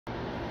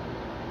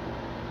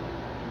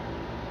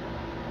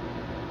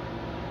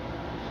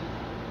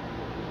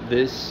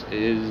This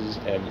is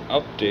an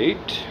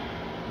update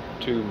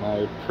to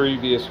my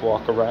previous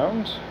walk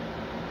around.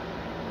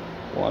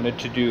 Wanted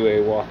to do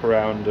a walk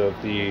around of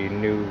the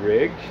new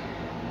rig,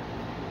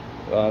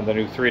 the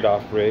new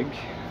DOF rig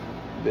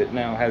that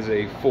now has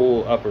a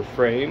full upper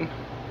frame.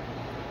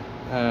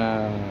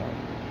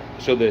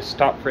 So this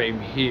top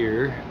frame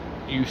here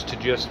used to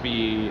just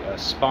be a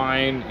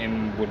spine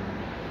and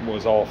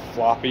was all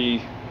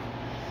floppy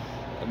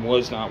and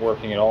was not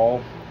working at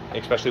all,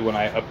 especially when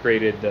I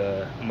upgraded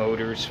the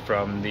motors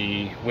from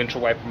the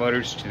windshield wiper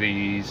motors to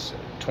these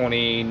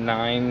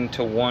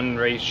 29:1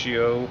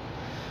 ratio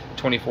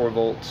 24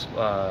 volts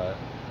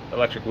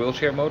electric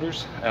wheelchair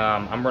motors.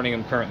 I'm running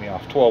them currently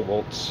off 12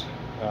 volts,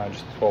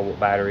 just a 12 volt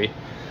battery,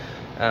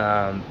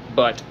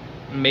 but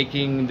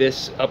making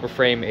this upper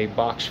frame a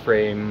box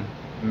frame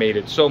made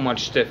it so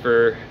much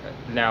stiffer.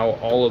 Now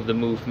all of the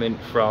movement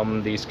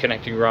from these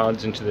connecting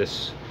rods into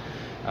this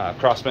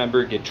cross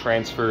member get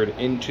transferred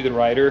into the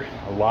rider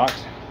a lot.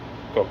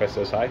 Focus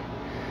says hi.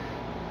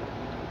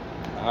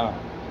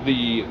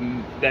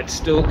 That's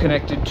still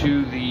connected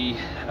to the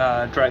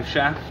drive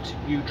shaft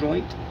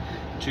U-joint.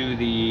 To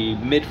the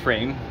mid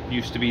frame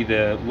used to be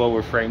the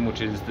lower frame,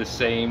 which is the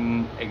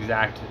same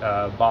exact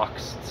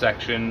box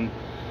section,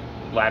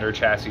 ladder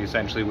chassis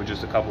essentially, with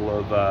just a couple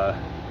of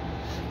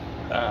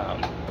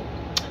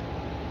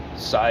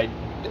side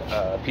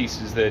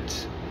pieces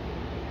that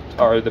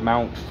are the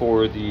mount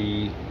for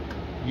the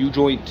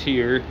U-joint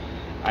here.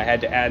 I had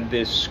to add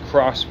this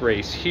cross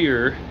brace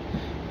here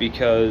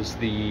because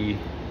the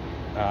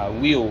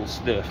wheels,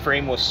 the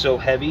frame was so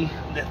heavy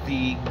that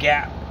the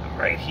gap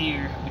right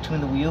here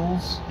between the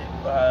wheels,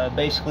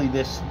 basically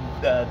this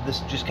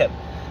just kept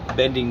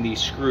bending these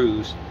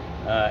screws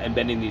and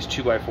bending these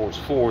 2x4s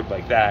forward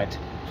like that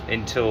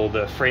until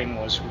the frame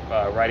was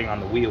riding on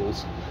the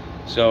wheels.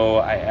 So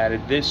I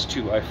added this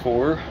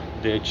 2x4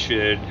 that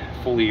should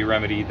fully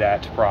remedy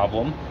that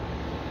problem.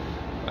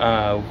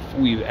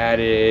 We've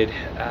added,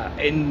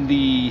 in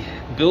the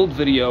build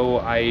video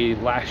I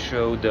last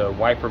showed the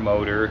wiper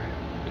motor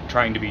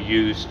trying to be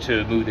used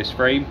to move this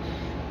frame.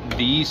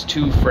 These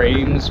two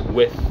frames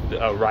with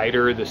a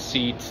rider, the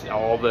seat,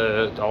 all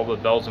the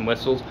bells and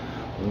whistles,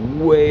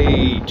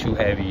 way too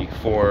heavy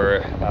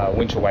for a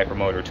windshield wiper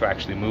motor to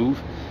actually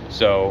move.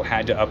 So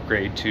had to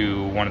upgrade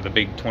to one of the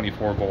big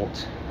 24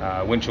 volt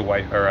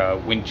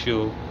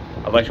windshield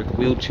electric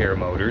wheelchair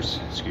motors,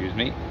 excuse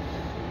me.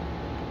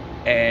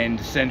 And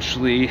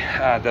essentially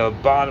the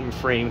bottom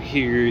frame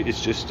here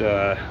is just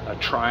a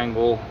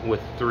triangle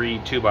with 3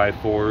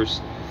 2x4s,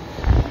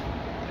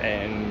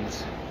 and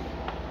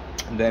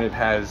then it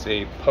has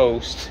a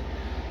post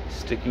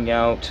sticking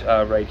out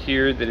right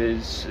here that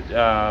is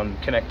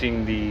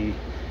connecting the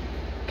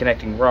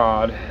connecting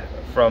rod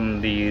from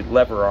the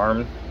lever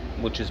arm,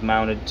 which is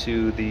mounted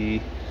to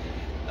the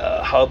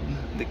hub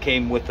that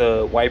came with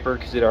a wiper,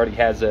 because it already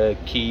has a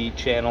key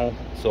channel,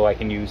 so I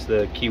can use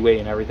the keyway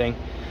and everything,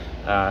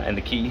 and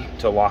the key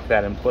to lock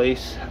that in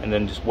place, and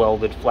then just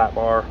welded flat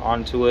bar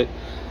onto it,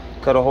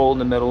 cut a hole in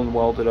the middle and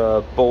welded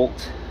a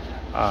bolt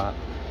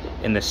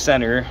in the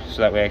center,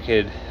 so that way I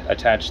could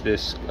attach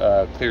this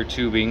clear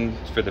tubing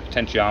for the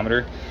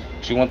potentiometer.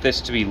 Because you want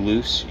this to be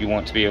loose, you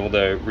want to be able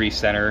to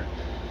recenter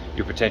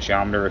your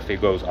potentiometer if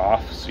it goes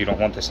off, so you don't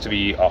want this to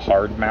be a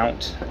hard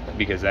mount,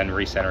 because then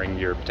recentering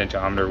your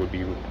potentiometer would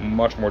be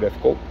much more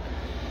difficult.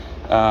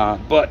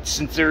 But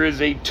since there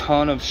is a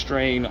ton of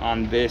strain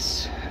on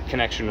this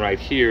connection right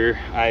here,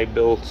 I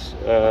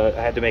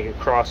had to make a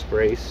cross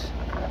brace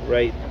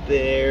right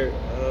there.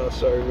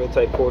 Sorry, real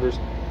tight quarters.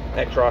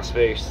 That cross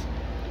brace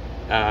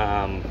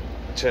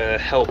to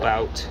help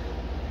out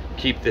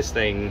keep this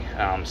thing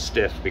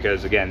stiff,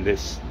 because again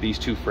these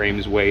two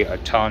frames weigh a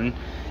ton,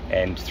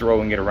 and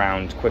throwing it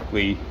around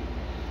quickly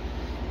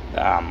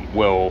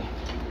will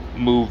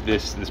move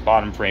this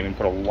bottom frame and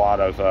put a lot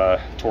of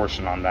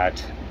torsion on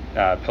that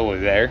pillar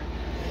there.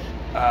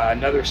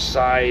 Another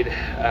side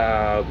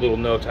little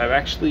note, I've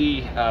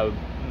actually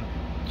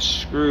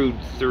screwed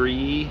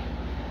 3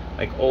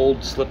 like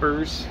old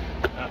slippers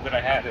that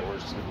I had that were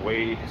just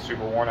way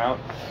super worn out.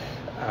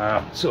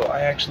 So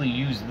I actually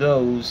use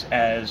those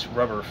as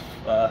rubber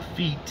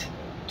feet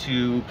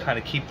to kind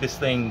of keep this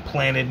thing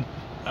planted,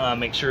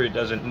 make sure it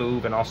doesn't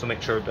move, and also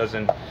make sure it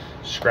doesn't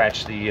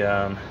scratch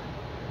the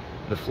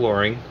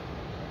flooring.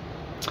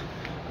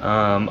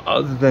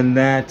 Other than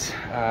that,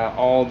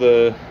 all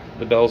the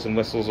bells and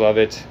whistles of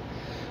it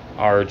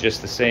are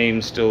just the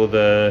same. Still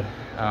the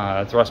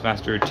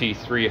Thrustmaster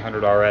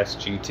T300RS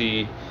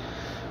GT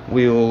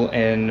wheel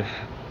and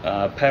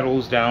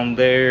pedals down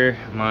there,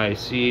 my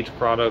CH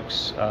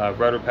products,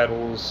 rudder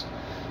pedals,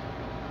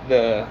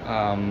 the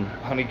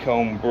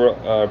honeycomb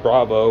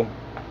Bravo.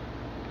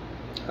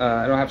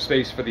 I don't have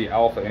space for the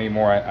Alpha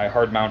anymore. I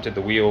hard mounted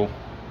the wheel,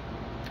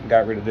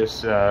 got rid of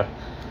this the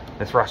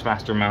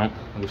Thrustmaster mount.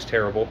 It was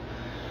terrible.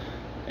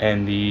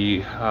 And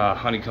the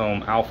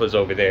honeycomb Alpha's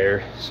over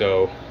there,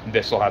 so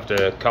this will have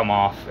to come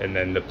off, and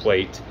then the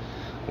plate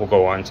will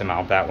go on to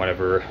mount that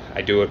whenever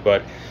I do it.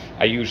 But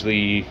I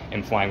usually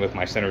am flying with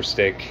my center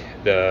stick,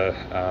 the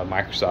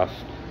Microsoft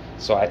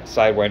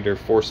Sidewinder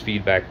force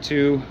feedback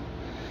 2,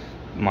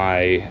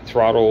 my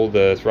throttle,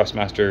 the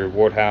Thrustmaster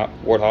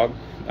Warthog,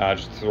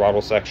 just the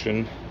throttle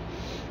section,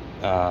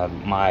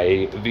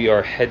 my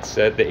VR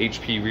headset, the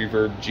HP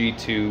Reverb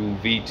G2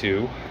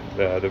 V2,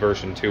 the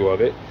version 2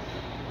 of it,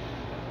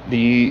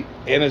 the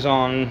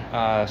Amazon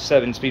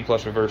 7-speed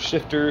plus reverse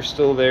shifter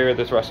still there,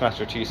 the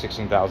Thrustmaster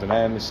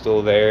T16000M is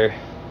still there.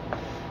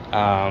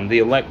 The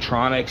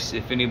electronics,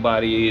 if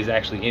anybody is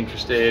actually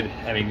interested,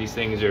 I mean, these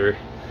things are,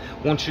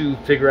 once you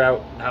figure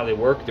out how they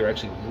work, they're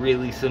actually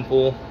really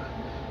simple.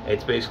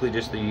 It's basically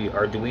just the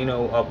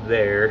Arduino up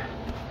there,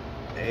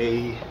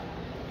 a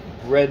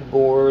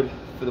breadboard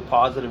for the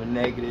positive and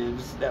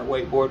negatives. That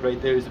white board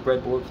right there is the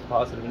breadboard for the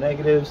positive and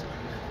negatives.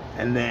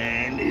 And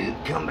then you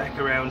come back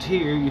around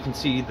here, you can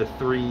see the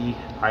 3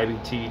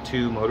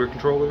 IBT2 motor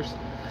controllers.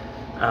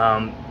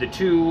 The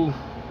 2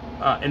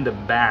 in the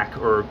back,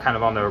 or kind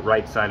of on the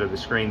right side of the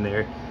screen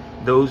there,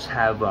 those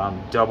have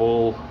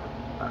double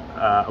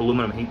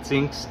aluminum heat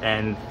sinks,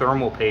 and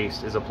thermal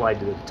paste is applied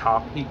to the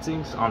top heat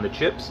sinks on the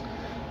chips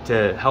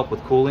to help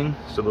with cooling.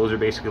 So those are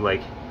basically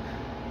like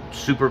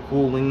super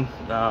cooling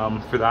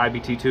for the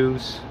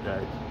IBT2s.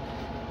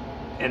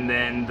 And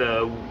then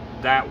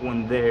that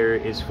one there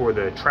is for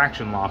the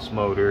traction loss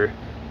motor,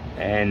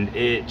 and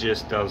it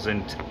just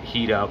doesn't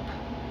heat up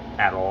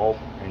at all,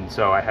 and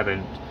so I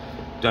haven't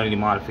done any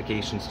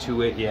modifications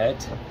to it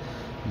yet.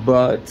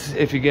 But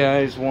if you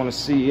guys want to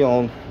see,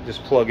 I'll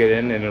just plug it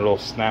in and it'll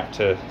snap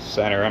to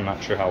center. I'm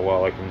not sure how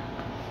well I can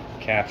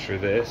capture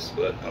this,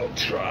 but I'll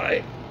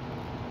try.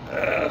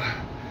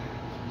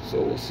 So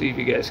we'll see if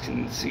you guys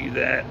can see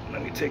that.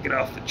 Let me take it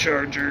off the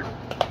charger.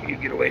 You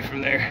get away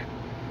from there.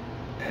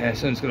 And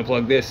so I'm just going to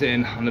plug this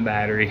in on the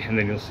battery, and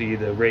then you'll see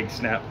the rig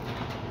snap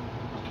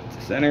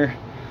to center.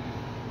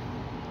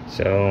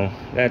 So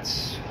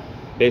that's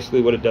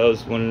basically what it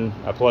does when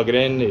I plug it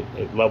in.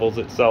 It levels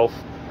itself,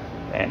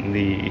 and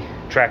the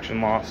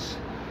traction loss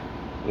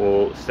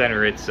will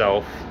center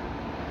itself,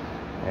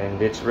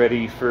 and it's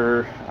ready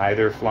for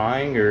either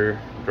flying or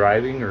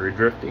driving or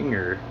drifting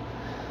or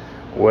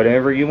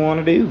whatever you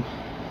want to do.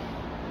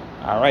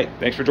 Alright,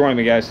 thanks for joining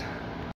me, guys.